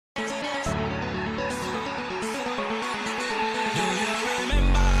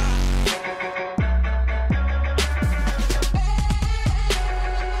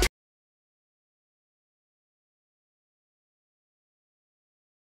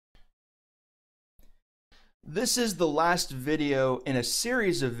This is the last video in a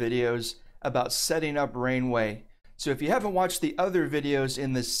series of videos about setting up Rainway. So if you haven't watched the other videos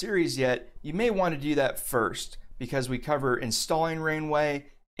in this series yet, you may want to do that first because we cover installing Rainway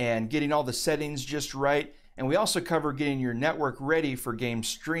and getting all the settings just right. And we also cover getting your network ready for game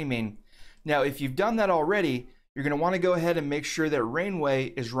streaming. Now, if you've done that already, you're going to want to go ahead and make sure that Rainway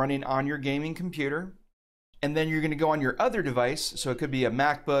is running on your gaming computer. And then you're going to go on your other device. So it could be a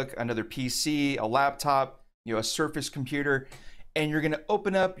MacBook, another PC, a laptop, a Surface computer, and you're going to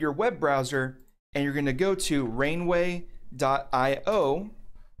open up your web browser and you're going to go to rainway.io,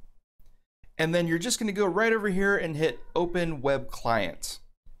 and then you're just going to go right over here and hit Open Web Client.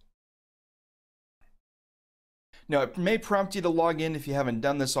 Now, it may prompt you to log in if you haven't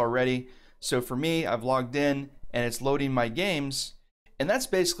done this already. So for me, I've logged in and it's loading my games. And that's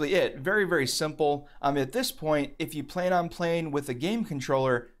basically it. Very, very simple. At this point, if you plan on playing with a game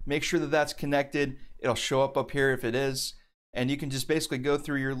controller, make sure that that's connected. It'll show up here if it is. And you can just basically go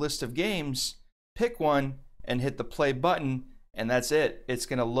through your list of games, pick one, and hit the play button. And that's it. It's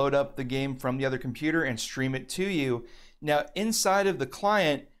going to load up the game from the other computer and stream it to you. Now, inside of the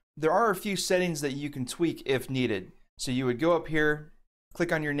client, there are a few settings that you can tweak if needed. So you would go up here,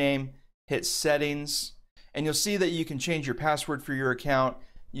 click on your name, hit Settings, and you'll see that you can change your password for your account.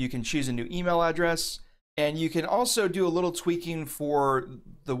 You can choose a new email address, and you can also do a little tweaking for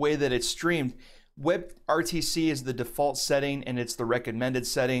the way that it's streamed. WebRTC is the default setting, and it's the recommended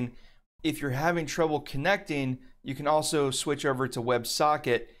setting. If you're having trouble connecting, you can also switch over to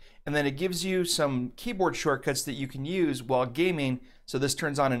WebSocket, and then it gives you some keyboard shortcuts that you can use while gaming. So this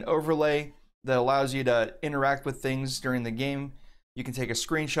turns on an overlay that allows you to interact with things during the game. You can take a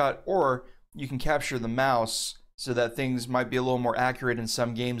screenshot, or you can capture the mouse so that things might be a little more accurate in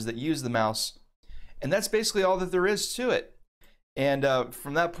some games that use the mouse. And that's basically all that there is to it. And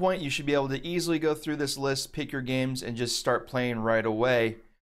from that point, you should be able to easily go through this list, pick your games, and just start playing right away.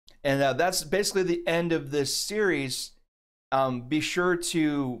 And that's basically the end of this series. Be sure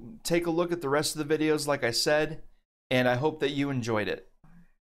to take a look at the rest of the videos, like I said, and I hope that you enjoyed it.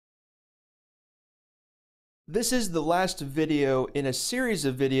 This is the last video in a series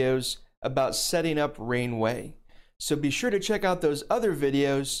of videos about setting up Rainway. So be sure to check out those other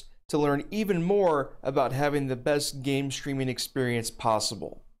videos to learn even more about having the best game streaming experience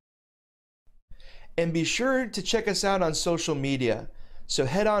possible. And be sure to check us out on social media. So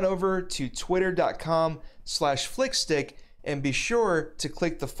head on over to twitter.com/Flickstiq and be sure to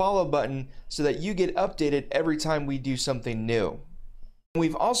click the follow button so that you get updated every time we do something new.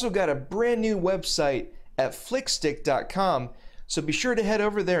 We've also got a brand new website at flickstiq.com. So be sure to head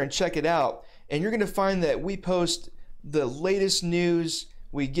over there and check it out. And you're going to find that we post the latest news,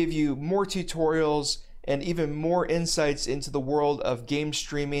 we give you more tutorials, and even more insights into the world of game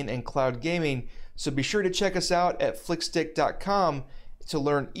streaming and cloud gaming. So be sure to check us out at flickstiq.com to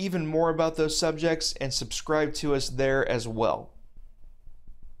learn even more about those subjects and subscribe to us there as well.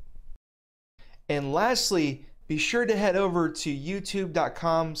 And lastly, be sure to head over to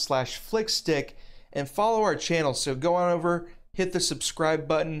youtube.com/Flickstiq and follow our channel. So go on over, hit the subscribe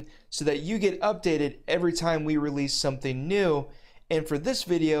button so that you get updated every time we release something new. And for this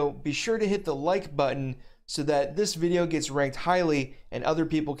video, be sure to hit the like button so that this video gets ranked highly and other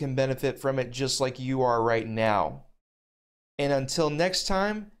people can benefit from it just like you are right now. And until next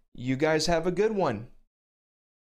time, you guys have a good one.